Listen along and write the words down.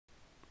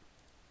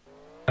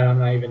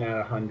not even at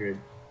 100.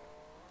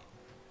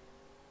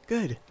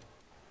 Good.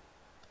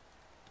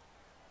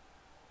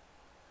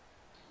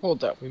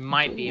 Hold up. We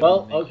might be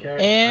able to Well, make it.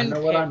 okay. And I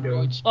know what I'm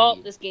doing.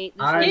 Oh, this gate.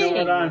 I know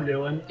what I'm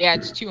doing. Yeah,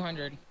 it's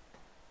 200.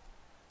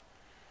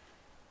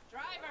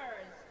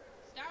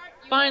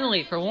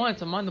 Finally, for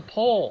once, I'm on the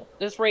pole.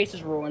 This race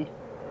is ruined.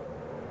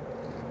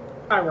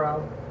 Hi,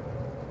 Rob.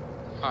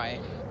 Hi.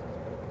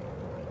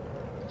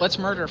 Let's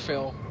murder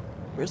Phil.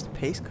 Where's the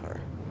pace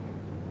car?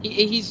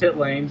 He's Pit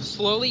lanes.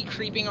 slowly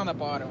creeping on the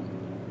bottom.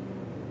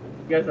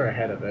 You guys are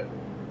ahead of it.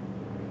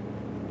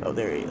 Oh,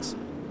 there he is.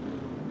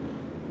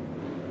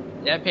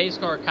 That pace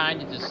car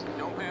kind of just...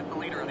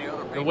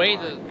 The way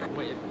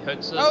it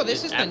puts us Oh,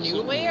 this is the new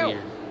absolutely layout?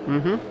 weird.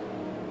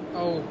 Mm-hmm.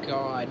 Oh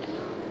god.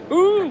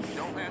 Oof!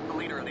 Don't pass the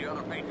leader of the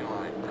other painting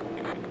line.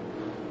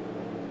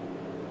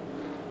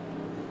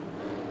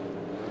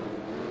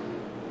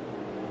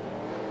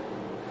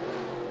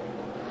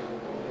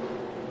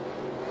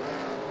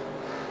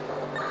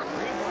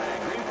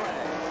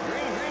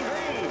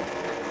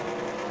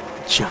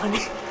 Johnny.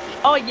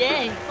 Oh,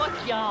 yay!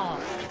 Fuck y'all!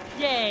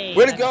 Yay!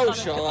 Way to I go, got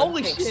it. Sean.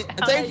 Holy Thanks. shit! And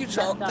thank you,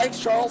 Charles. Thanks,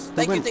 Charles.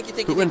 Thank you, thank you,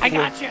 thank you. Who went I for-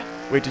 gotcha!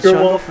 Wait, did You're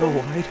Sean go welcome.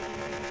 4 wide?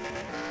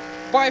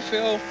 Bye,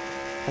 Phil.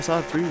 I saw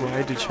it 3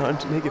 wide. Did Sean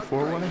make it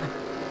 4 wide?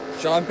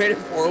 Sean made it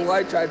 4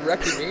 wide, tried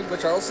wrecking me, but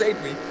Charles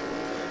saved me.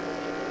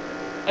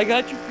 I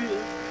got you, Phil.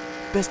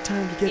 Best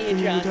time to get Hey, them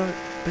in the John. dark.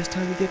 Best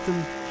time to get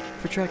them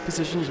for track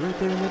positions right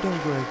there in the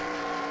dog leg.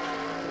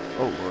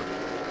 Oh lord.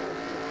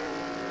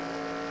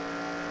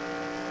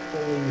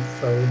 Pulling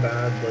so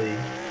badly.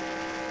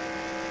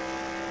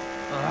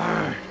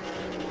 Arrgh.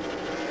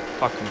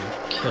 Fucking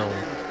kill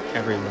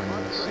everyone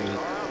in the seat.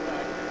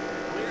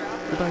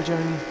 Goodbye,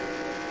 Johnny.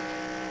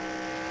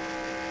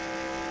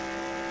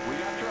 We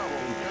got trouble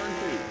in turn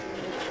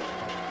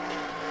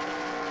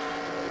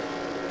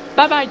 2.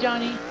 Bye-bye,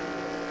 Johnny.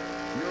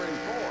 You're in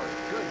 4th.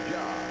 Good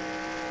job.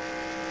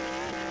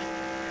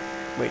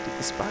 Wait, did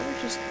the spider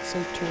just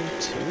say turn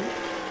 2?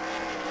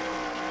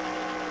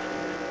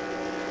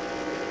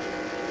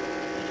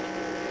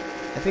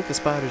 I think the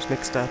spider's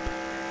mixed up.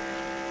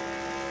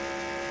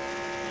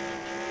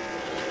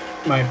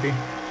 Might be.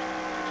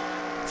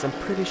 Cause I'm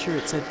pretty sure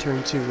it said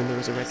turn 2 when there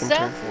was a wreck in turn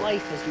Seth's 4.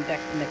 life is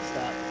mixed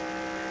up.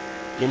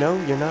 You know,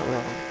 you're not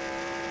wrong.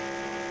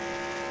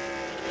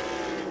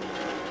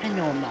 I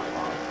know I'm not wrong.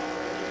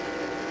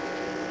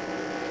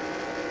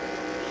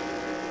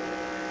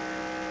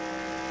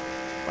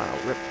 Wow,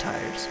 ripped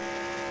tires.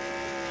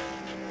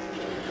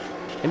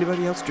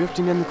 Anybody else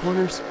drifting in the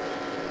corners?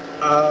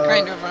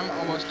 Kind of, I'm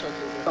almost okay.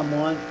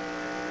 Someone.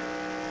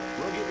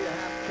 We'll give you a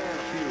half can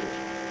of fuel.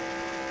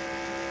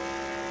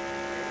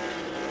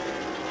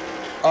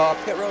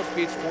 Pit road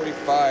speed's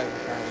 45,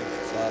 apparently.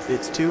 It's left.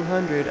 It's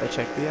 200. I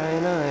checked the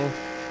INI.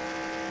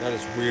 That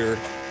is weird.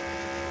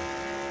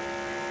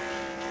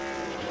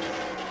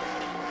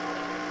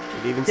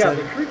 It even Yeah, said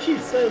the crew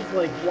chief says,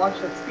 like, watch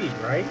that speed,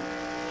 right?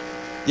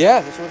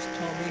 Yeah, that's what it's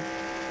telling me.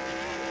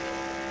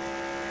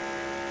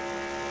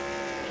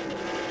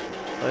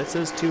 well, it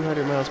says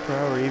 200 miles per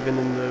hour even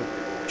in the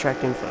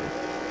track info.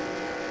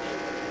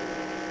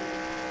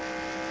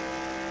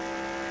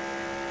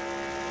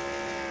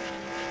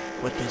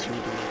 What does you do?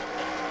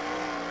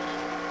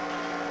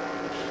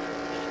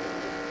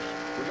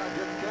 We got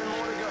just 10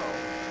 more to go.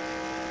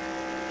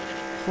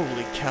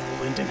 Holy cow,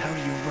 Lyndon, how do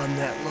you run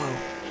that low?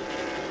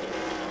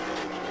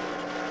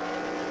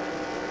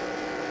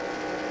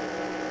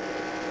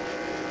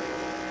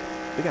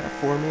 We got a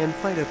 4-man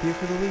fight up here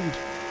for the lead.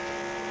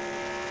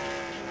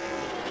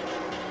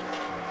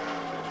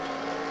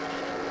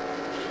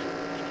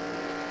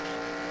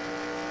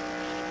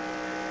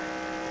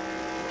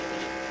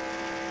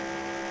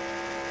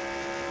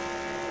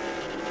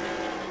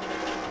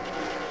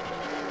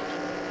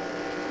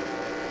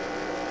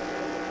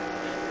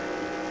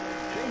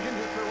 Changing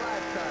to the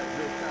right side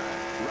this time.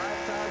 Right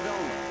side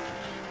only.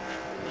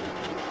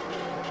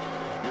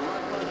 Your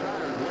right front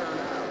tire is wearing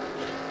out.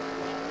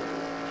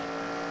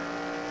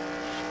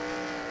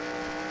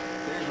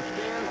 There's a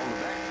scan on the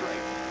back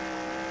straight.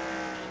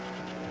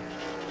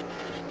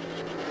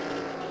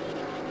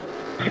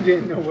 I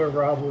didn't know where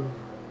Rob was.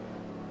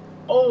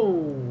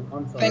 Oh,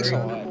 I'm sorry. Thanks a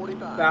lot.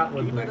 45. That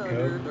was Keep not it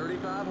under good.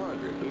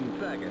 3,500 in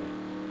second.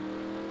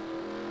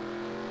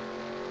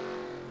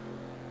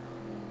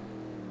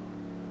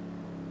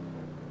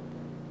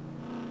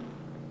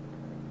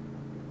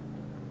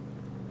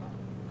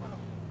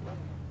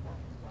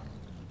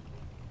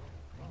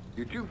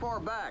 You're too far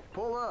back.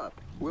 Pull up.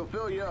 We'll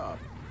fill you up.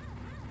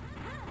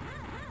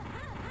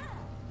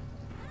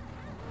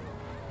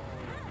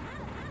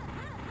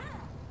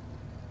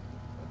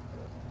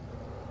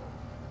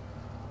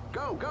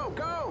 Go, go,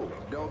 go!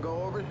 Don't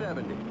go over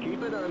 70.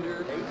 Keep it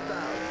under 8,000 in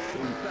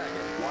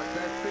second. Watch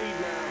that speed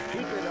now.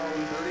 Keep it on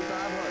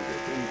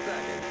 3,500 in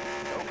second.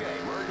 Okay,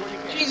 merge when you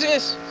can.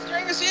 Jesus!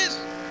 Steering assist!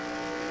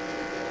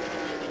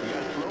 You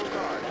got a slow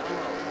car down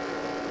low.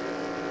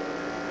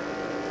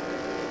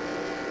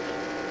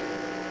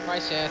 Bye,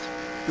 Seth.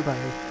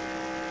 Goodbye.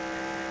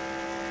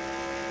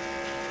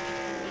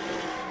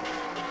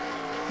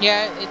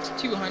 Yeah, it's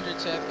 200,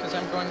 Seth, because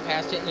I'm going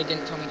past it and it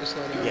didn't tell me to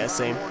slow down. Yeah,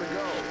 same. More to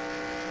go.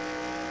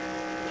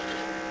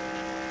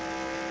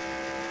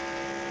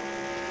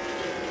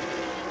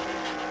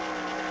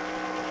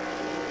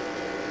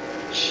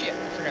 Shit,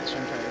 I forgot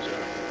some tires are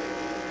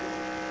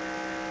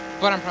off.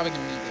 But I'm probably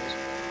gonna need those.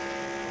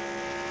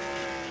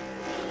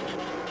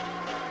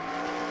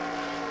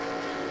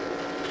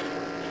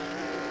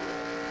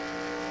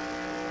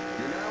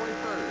 You're now in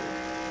third.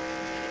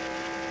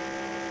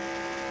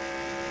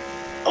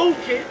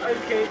 Okay,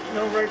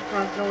 no right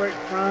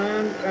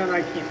front, and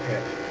I can't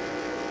hit.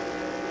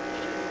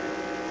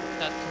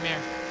 Seth, come here.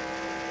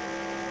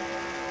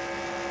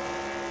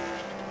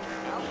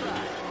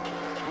 Outside.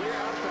 Clear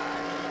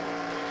outside.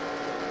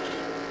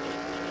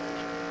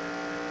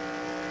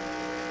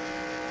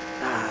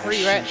 Ah, Where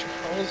you at, shit.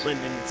 Charles?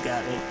 Lyndon's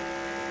got me.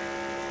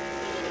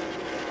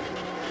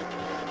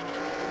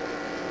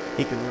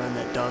 He can run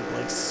that dog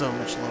leg so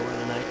much lower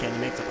than I can. He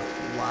makes up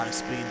a lot of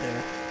speed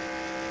there.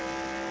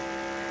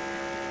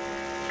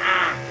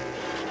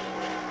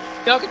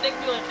 Y'all can take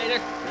me later. There's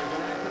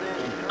an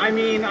accident in turn. I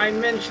mean, I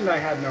mentioned I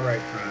had no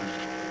right front.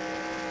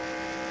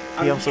 He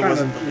I'm just also trying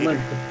wasn't to the leader.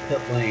 limp the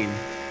pit lane.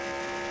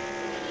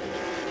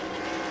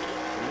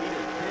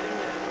 Leader's pitting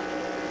now.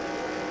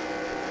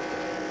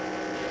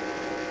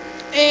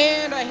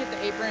 And I hit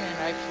the apron and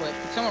I flipped.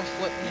 Someone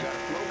flipped You me. got a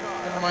slow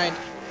car. Never mind.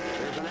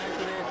 There's an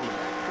accident in the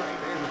back straight.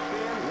 There's a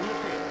spin in the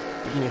pit.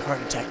 Give me a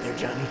heart attack there,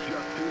 Johnny.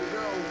 Just 2 to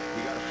go.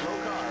 You got a slow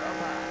car up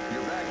high.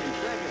 You're back in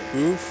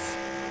second. Oof.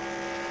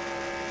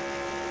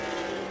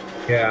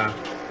 Yeah,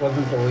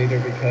 wasn't the leader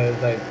because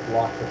I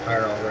lost the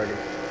tire already.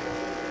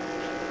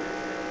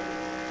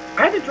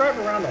 I had to drive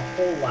around a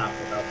whole lap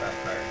without that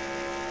tire.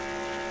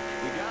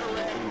 We got a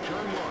wreck in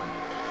turn 1.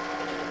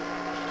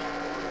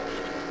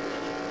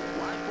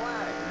 White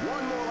flag.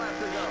 1 more lap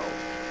to go.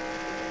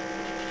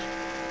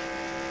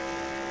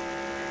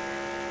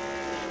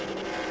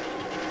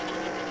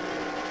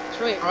 It's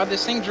really odd.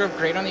 This thing drove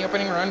great on the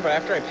opening run, but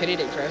after I pitted,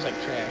 it drives like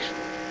trash.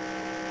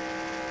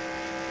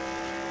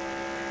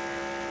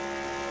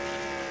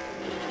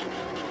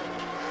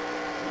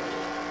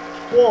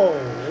 Whoa,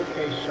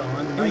 okay,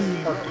 Sean, nice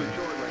Coming parking.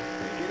 shortly.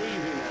 Take it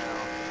easy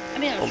now. I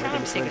mean, I was Oh my trying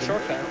goodness, to take a Lyndon.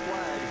 shortcut. The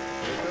flag.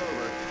 It's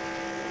over.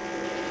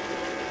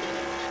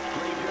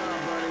 Great job,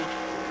 buddy.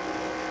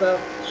 So,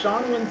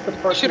 Sean wins the You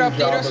parking should job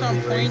update us of on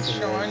the points,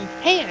 race award. Sean.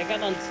 Hey, I got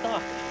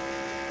unstuck.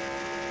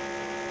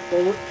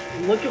 Well,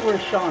 look at where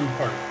Sean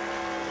parked.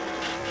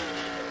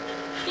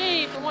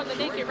 Yay, for one, the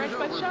The naked race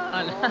wrecked is by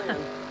over. Come on Sean.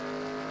 in.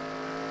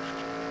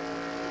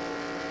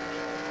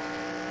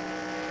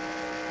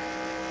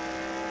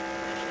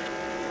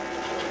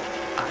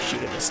 Ah,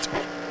 shoot, I missed.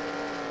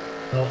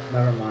 Oh,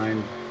 never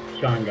mind.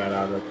 Sean got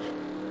out of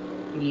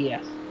it.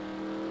 Yes.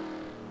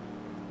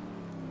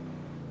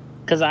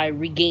 Because I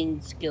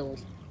regained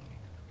skills.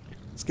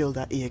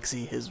 Skill.exe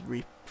has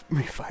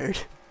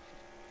refired.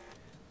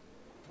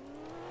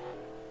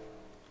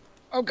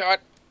 Oh god.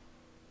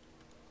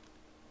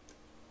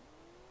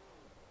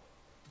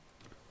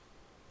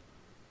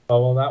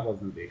 Oh, well, that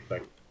wasn't the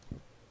expected.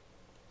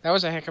 That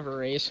was a heck of a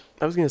race.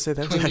 I was gonna say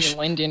that was Between me and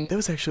actually Lyndon. that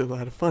was actually a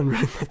lot of fun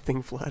running that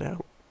thing flat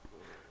out.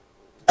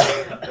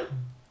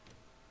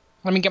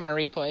 Let me get my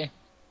replay.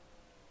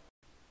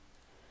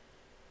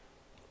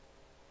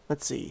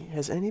 Let's see.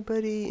 Has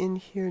anybody in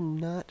here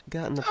not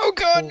gotten a Oh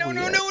god, pole no,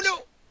 no, yet? no,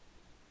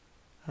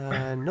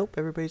 no! Nope,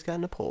 everybody's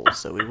gotten a pole,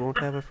 so we won't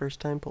have a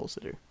first-time pole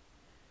sitter.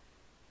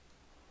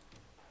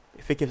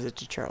 If it gives it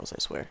to Charles, I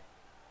swear.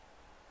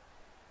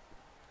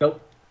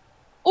 Nope.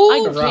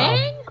 Ooh, got robbed.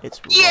 gang?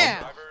 It's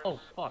Yeah! Oh,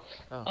 fuck.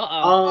 Oh.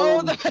 Uh-oh.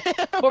 Oh,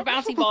 the Poor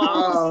bouncy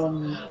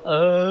balls.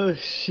 Oh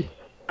shit.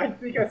 I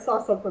think I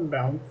saw something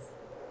bounce.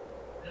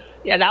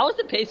 Yeah, that was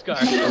the pace car.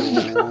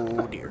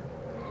 Oh dear.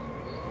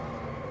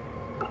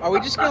 Are we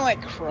just gonna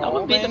like That crawl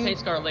would be the then?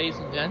 pace car, ladies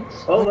and gents.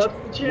 Oh, Watch- that's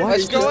the champion.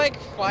 Let's Watch go the- like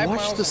 5 miles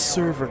Watch an the hour.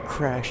 server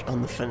crash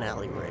on the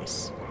finale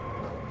race.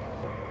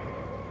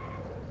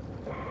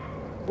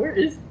 Where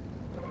is...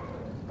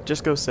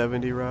 Just go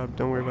 70, Rob.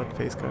 Don't worry about the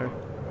pace car.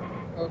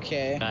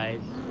 Okay. Guys.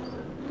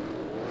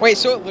 Wait,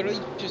 so it literally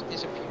just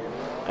disappeared.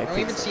 I don't think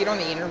even so. see it on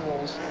the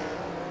intervals.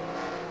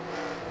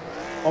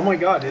 Oh my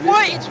god, it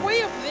What? is... It's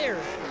way up there!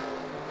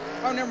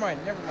 Oh, never mind,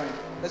 never mind.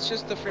 That's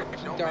just the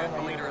freaking No darn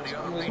man, the leader of the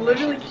other team.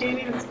 Literally can't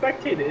even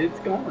spectate it. It's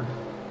gone.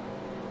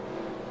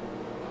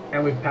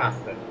 And we've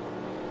passed it.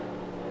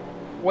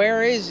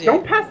 Where is it?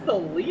 Don't pass the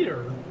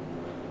leader.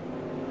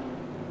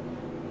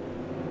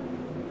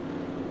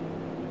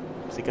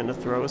 Is he gonna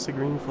throw us a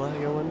green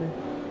flag, I wonder?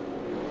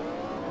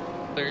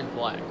 Clearing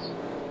flags.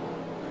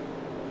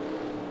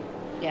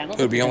 Yeah, I don't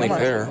It would be only Come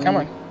on, fair. Come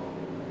on.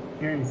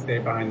 You're gonna stay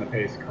behind the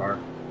pace car.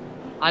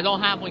 I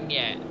don't have one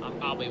yet. I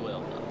probably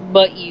will.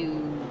 But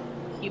you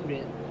queued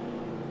it.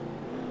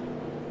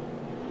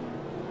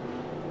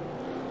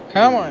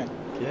 Come on.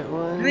 Get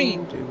one.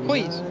 Green, Do we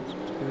please. not?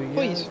 Do we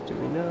Please. yes? Do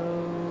we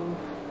know?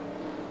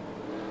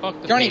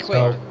 Fuck the Johnny pace quit.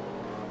 car.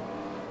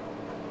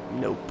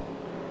 Nope.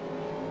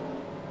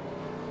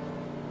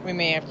 We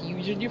may have to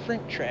use a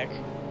different track.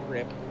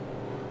 Rip.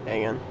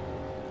 Hang on.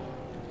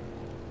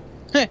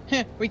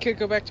 We could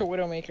go back to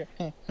Widowmaker.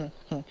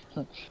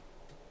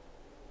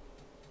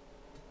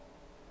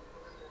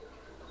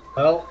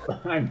 Well,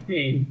 I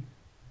mean,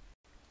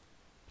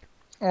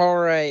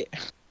 Alright.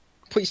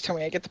 Please tell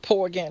me I get the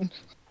pole again.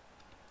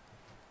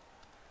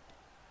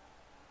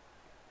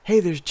 Hey,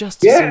 there's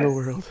justice in the Yes!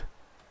 world.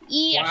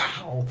 Yeah.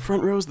 wow.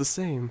 Front row's the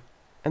same.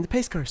 And the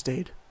pace car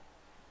stayed.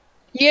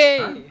 Yay!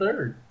 I'm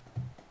third.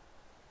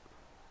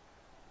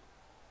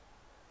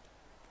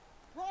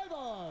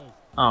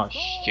 Oh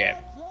shit.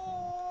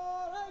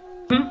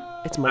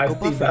 It's I Michael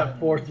see Buffer. that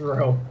fourth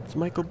row. It's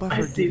Michael Buffer.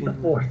 I see the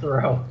giving- fourth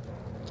row.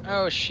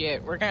 Oh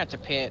shit, we're gonna have to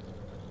pit.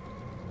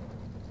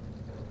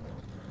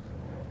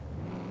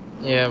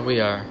 Yeah, we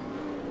are.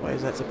 Why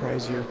does that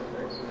surprise you?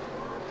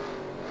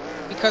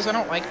 Because I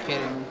don't like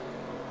pitting.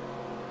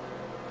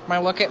 My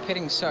luck at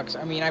pitting sucks.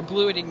 I mean, I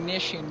blew an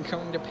ignition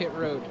coming to pit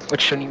road.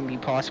 Which shouldn't even be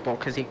possible,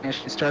 because the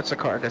ignition starts the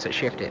car, doesn't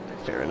shift it.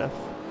 Fair enough.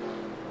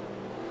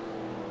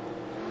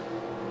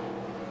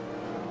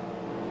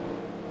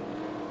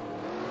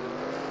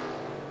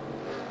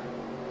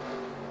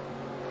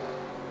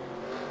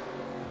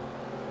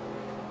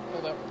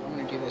 Hold up, I'm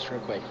gonna do this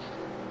real quick.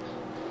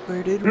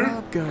 Where did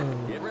Rob go?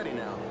 Get ready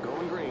now.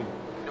 Going green.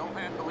 Don't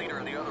pass the leader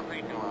of the other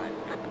pacing line.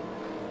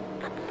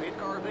 Pace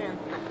car's in.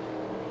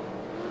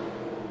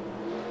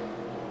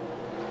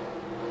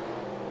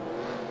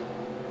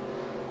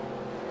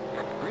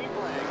 Green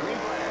flag, green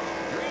flag.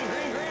 Green,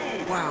 green,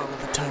 green. Wow,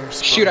 the tire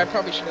spun. Shoot, I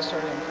probably should have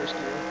started in first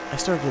gear. I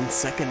started in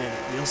second and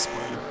it wheel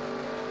spun.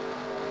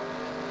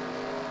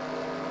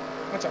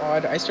 That's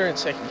odd. I started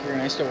second gear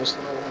and I still was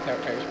slow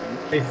without tire spin.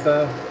 Hey,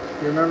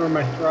 Seth, you remember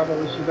my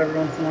throttle issues every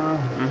once in a while?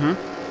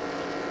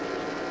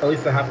 Mm-hmm. At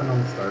least it happened on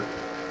the start.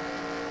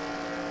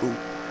 Ooh.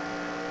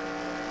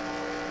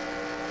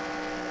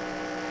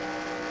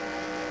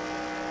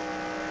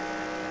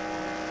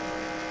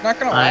 Not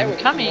gonna lie, I'm with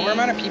coming. the more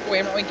amount of people, we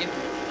haven't really been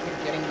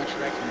getting much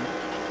wrecking.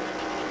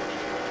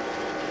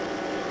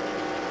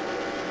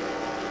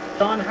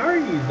 Don, how are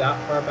you that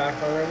far back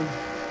already?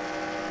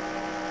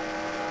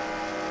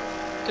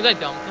 Because I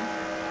dumped him.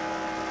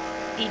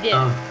 He did.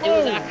 Oh. It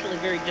was actually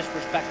very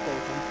disrespectful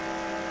of him.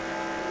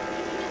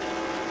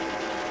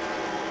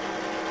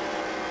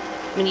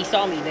 When he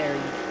saw me there,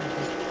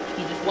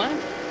 he just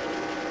went.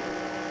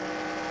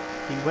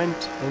 He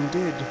went and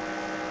did.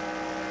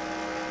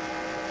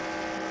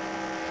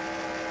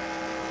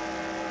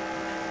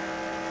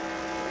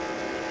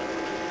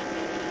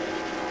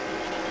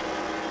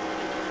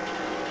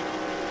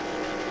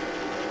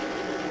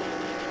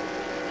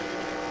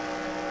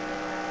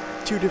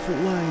 Two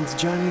different lines,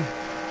 Johnny.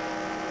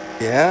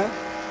 Yeah?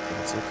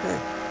 That's okay.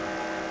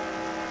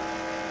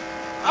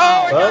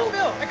 Oh, I Well. got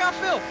Phil! I got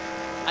Phil!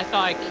 I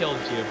thought I killed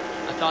you.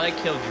 I thought I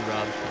killed you,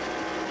 Rob.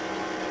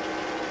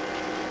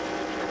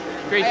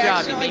 Great I job. You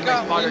accidentally made my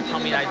got spotter Lyndon tell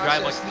me in the I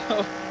drive like. process,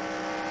 though.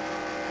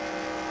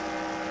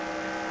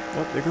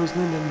 Oh, there goes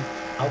Lyndon.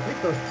 I'll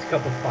take those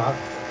couple spots.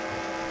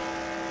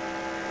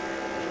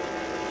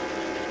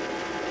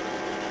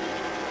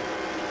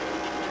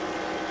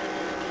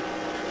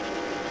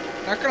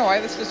 Not gonna lie,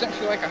 this doesn't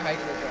feel like a high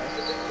grip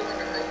race.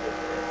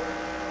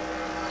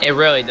 It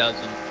really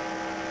doesn't.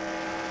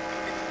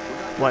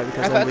 Why? Because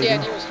I I'm thought the leaving?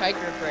 idea was high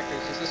grip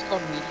records. Is this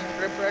called medium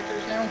grip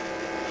records now?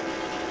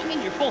 I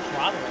mean, you're full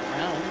throttle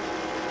around.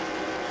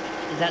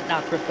 Is that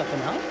not gripped up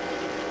enough?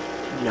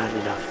 Not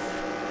enough.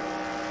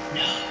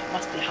 No,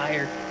 must be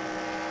higher.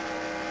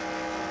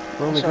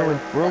 We're only Sorry.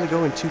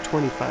 going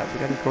 225. We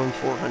gotta be going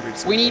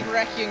 400. We need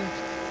wrecking.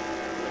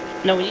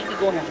 No, we need to be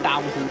going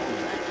 1,000.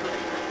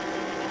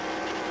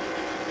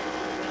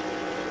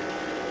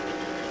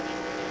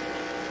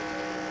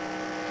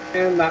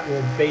 And that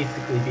will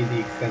basically be the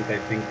extent, I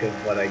think, of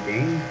what I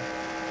gain.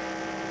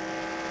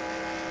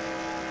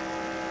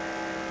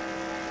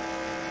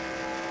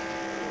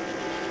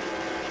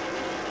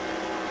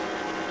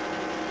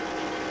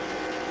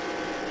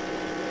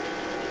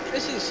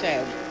 This is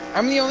sad.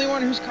 I'm the only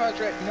one who's caused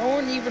wreck. No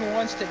one even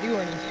wants to do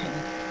anything.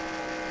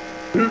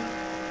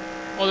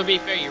 Well, to be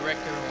fair, you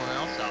wrecked everyone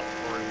else out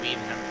before we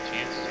even have a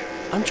chance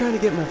to. I'm trying to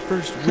get my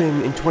first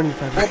win in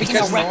 25 Well, races.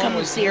 because It's a no one Wreckham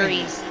was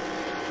series.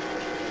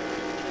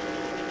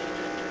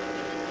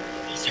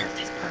 He served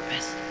his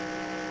purpose.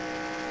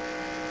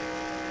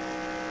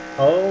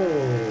 Oh.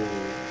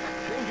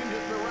 Changing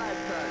just the right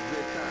side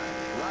this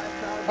time.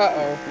 Right side.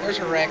 Uh-oh, there's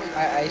a wreck.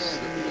 I see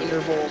the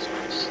intervals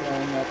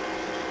slowing up.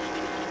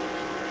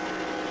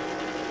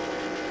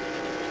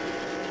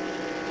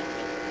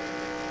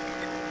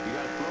 You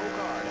got a slow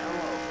car down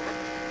low.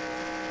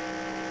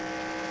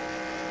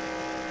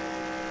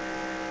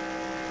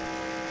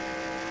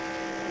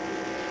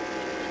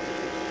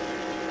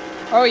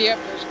 Oh, yep,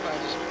 there's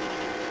clouds.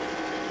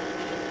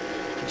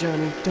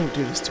 Johnny, don't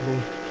do this to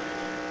me.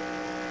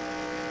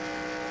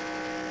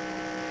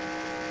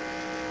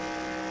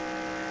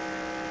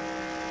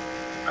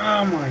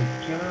 Oh my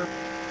god.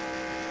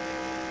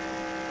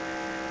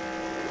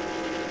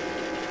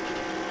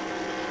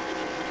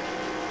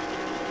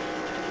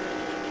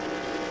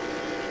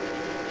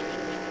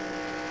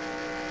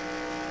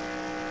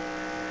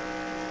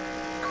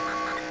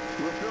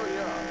 We'll fill you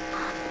up.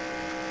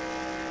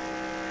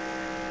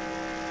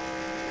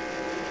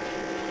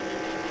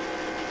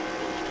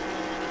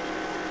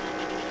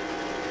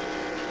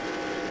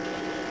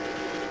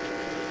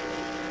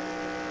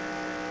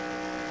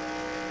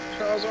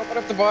 Charles, open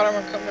up the bottom.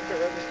 I'm coming to pit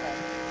road this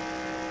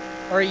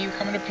time. Or are you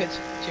coming to pits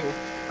too?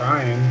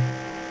 Trying.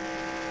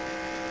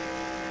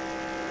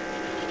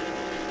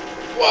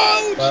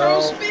 Whoa,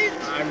 Charles spins!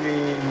 I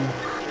mean,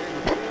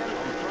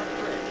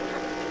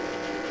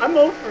 I'm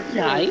over to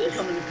Nice.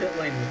 coming to pit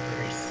lane this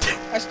race.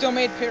 I still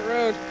made pit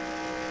road.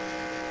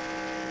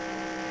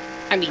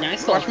 I mean, I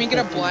still Watch me get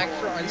a black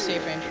for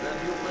unsafe entry.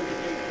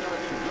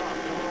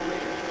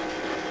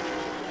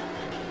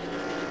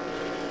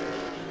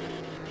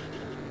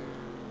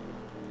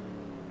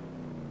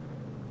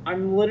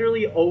 I'm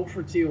literally 0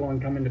 for 2 on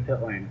coming to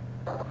pit lane.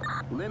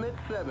 Limit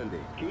 70.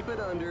 Keep it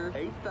under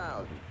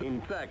 8,000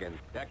 in seconds.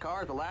 That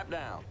car's a lap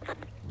down.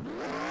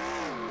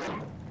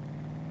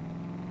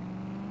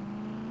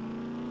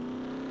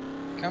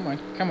 Come on,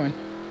 come on.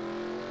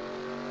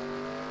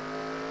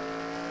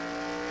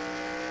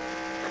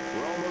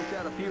 We're almost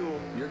out of fuel.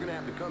 You're gonna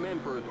have to come in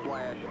for a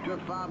splash.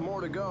 Just 5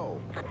 more to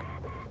go.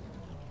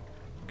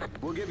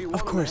 We'll give you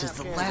Of 1.5 course, it's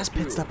the cans last of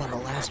pit fuel. stop on the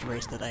last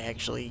race that I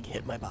actually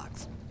hit my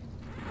box.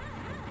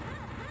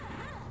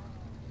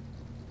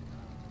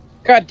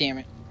 God damn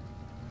it.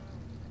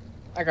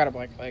 I got a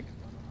black flag.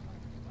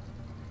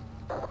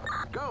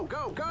 Go,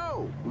 go,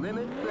 go!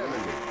 Limit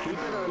 70. Keep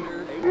it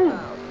under 8,000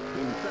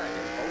 in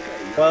seconds.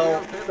 Okay. you're Well,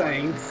 on pit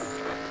lane. thanks.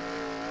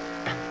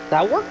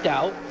 That worked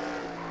out.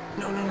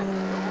 No, no, no,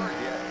 Don't no, work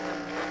yet.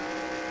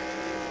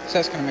 So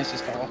that's gonna miss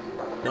his call.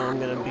 no. No, I'm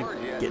gonna be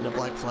getting a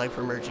black flag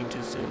for merging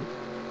too soon.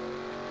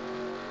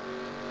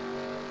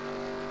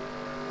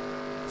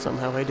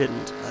 Somehow I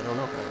didn't. I don't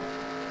know how.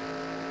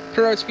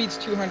 Pit road speed's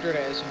 200, I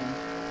assume.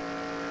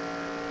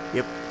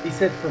 Yep. He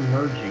said for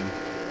merging.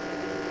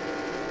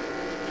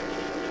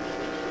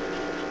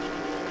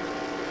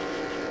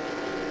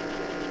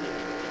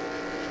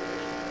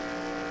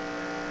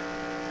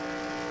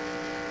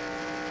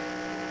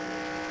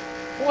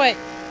 What?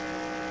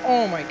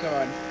 Oh my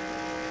god.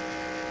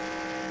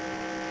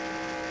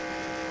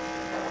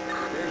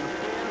 There's a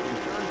spin in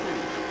turn 2.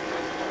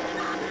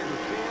 There's a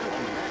spin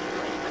on the back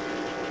straight.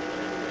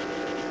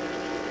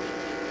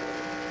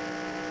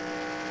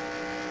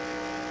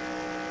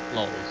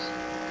 Lols.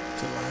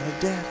 It's a lot of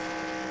death.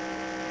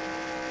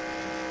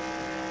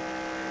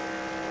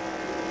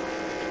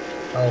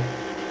 Oh,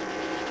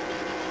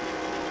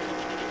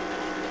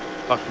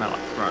 Fuck my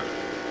life. Right.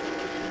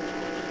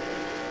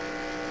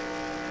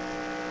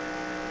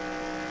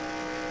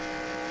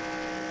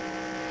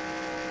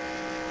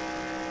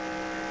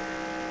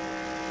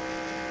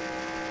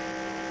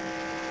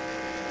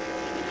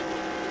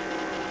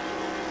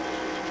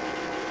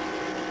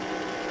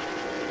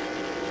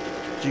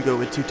 Did you go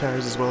with 2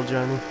 tires as well,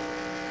 Johnny?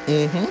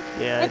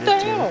 Mm-hmm. Yeah, I What did the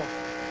too. hell?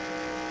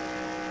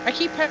 I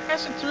keep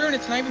passing through and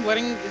it's not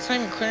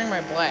even clearing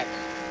my black.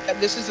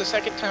 This is the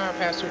second time I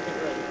passed through pit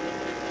road.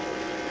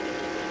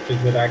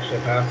 is it actually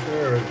a pass through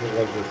or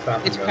was it stop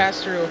and It's go?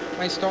 passed through.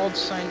 My stalled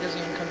sign doesn't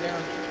even come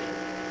down.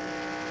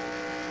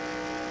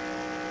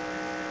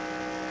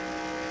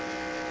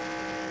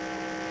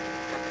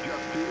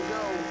 Just 2 to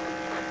go.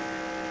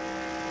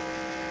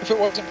 If it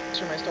wasn't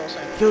through my stall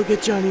sign. Phil,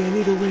 get Johnny. I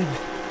need a win.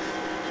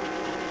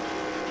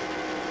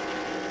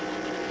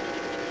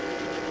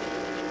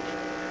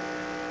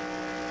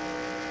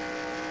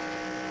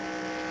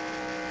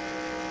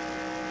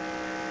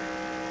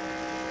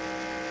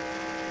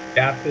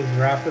 Gap is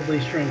rapidly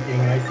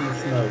shrinking. I see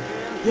smoke.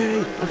 Yay!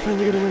 I'm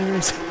finally gonna win a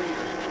race.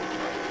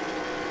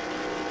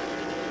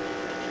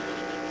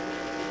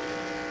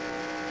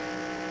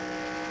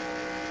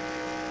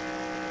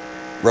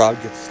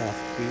 Rob, get south,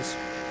 please.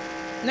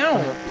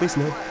 No! Please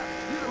no.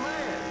 You're the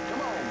man.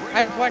 Come on, bring I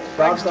have black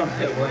Rob's flags on to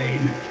pit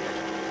lane.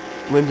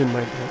 Lyndon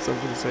might have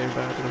something to say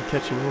about it. I'm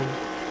catching on.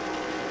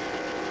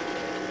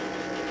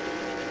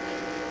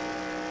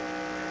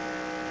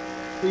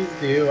 Please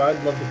do.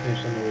 I'd love to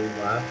finish on the lead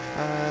lap.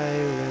 Hi,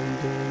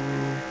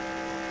 Lyndon.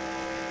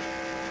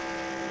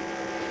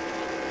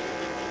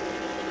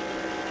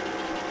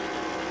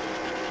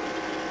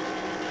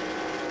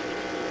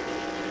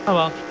 Oh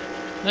well.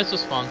 This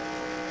was fun.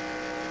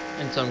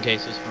 In some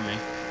cases for me.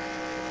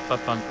 But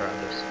fun for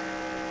others.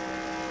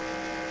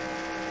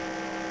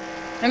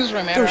 That doesn't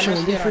really matter. Go, I'm gonna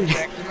Sean, stay be on free.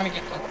 track. I'm gonna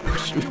get Oh,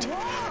 shoot.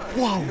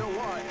 Whoa!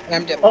 and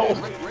I'm dead. Oh,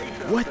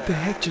 What the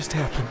heck just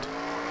happened?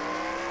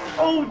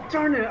 oh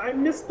darn it! I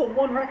missed the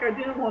one wreck I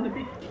didn't want to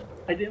be.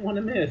 I didn't want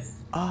to miss.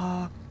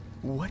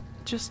 What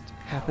just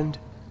happened?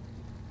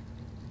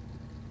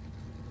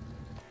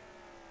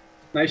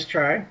 Nice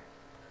try.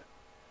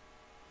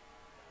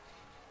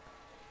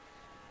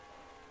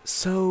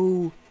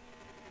 So,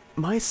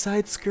 my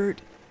side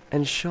skirt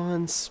and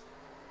Sean's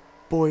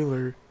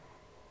spoiler,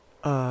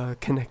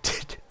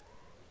 connected.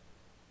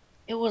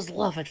 It was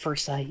love at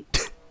first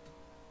sight.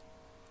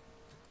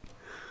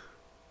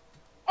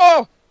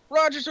 Oh!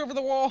 Roger's over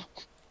the wall!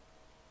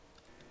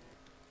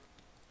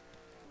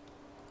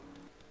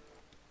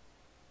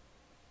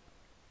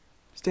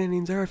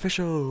 Standings are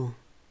official.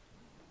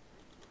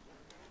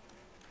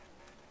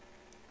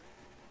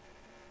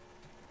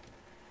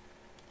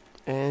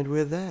 And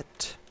with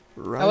that,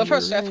 Roger I love how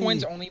Seth Ray.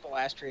 wins only the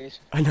last race.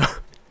 I know.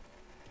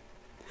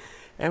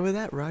 And with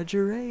that,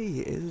 Roger Ray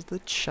is the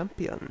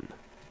champion.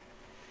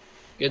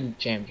 Good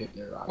championship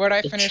there, Rob. Where'd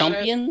I The finish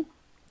champion?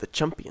 The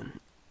champion.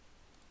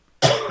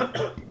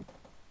 The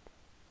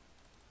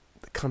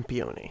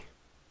campione.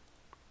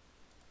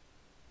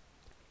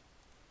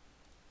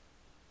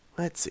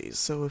 Let's see,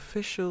 so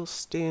official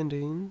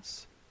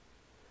standings.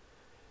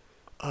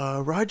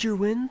 Roger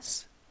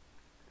wins.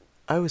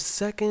 I was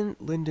second,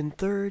 Lyndon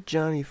third,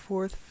 Johnny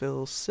fourth,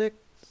 Phil sixth,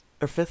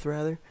 or fifth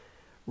rather.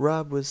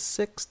 Rob was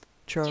sixth,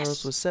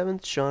 Charles was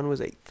seventh, Sean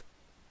was eighth.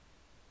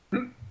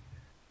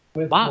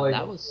 With Wow, like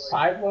that was-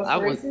 5 less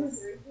that was-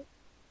 races?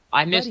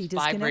 I missed Buddy 5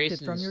 disconnected races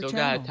from and your still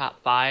got a channel.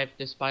 top 5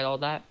 despite all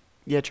that.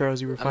 Yeah,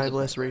 Charles, you were I'm 5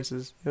 less surprised.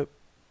 races. Yep.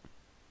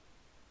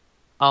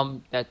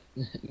 That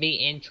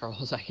me and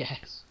Charles, I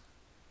guess.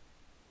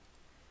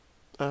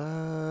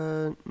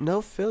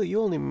 No, Phil, you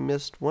only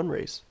missed 1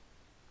 race.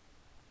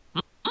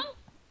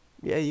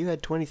 Yeah, you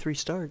had 23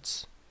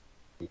 starts.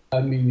 I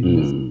mean, you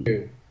missed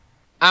 2.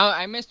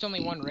 I missed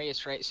only 1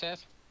 race, right,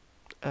 Seth?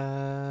 How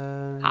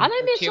did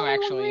I miss 2 only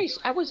one actually. race?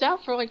 I was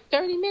out for like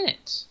 30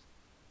 minutes.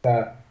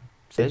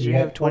 Says you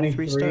had have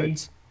 23 23,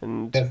 starts,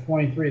 and That's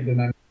 23,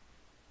 then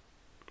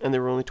I...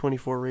 there were only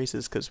 24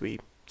 races because we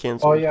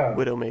canceled yeah.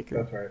 Widowmaker.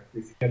 That's right.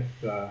 We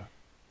skipped,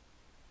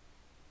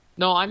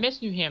 No, I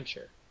missed New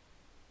Hampshire.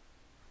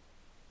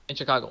 And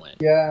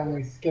Chicagoland. Yeah, and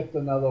we skipped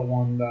another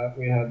one that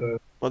we had to...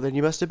 Well, then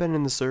you must have been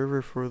in the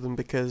server for them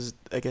because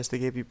I guess they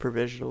gave you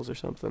provisionals or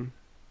something.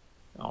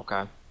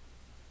 Okay.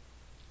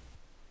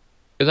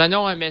 Because I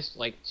know I missed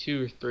like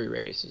 2 or 3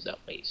 races at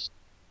least.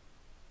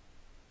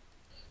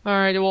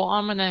 Alright, well,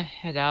 I'm gonna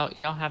head out.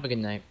 Y'all have a good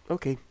night.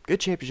 Okay, good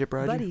championship,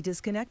 Roger. Buddy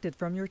disconnected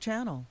from your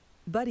channel.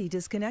 Buddy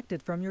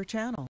disconnected from your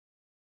channel.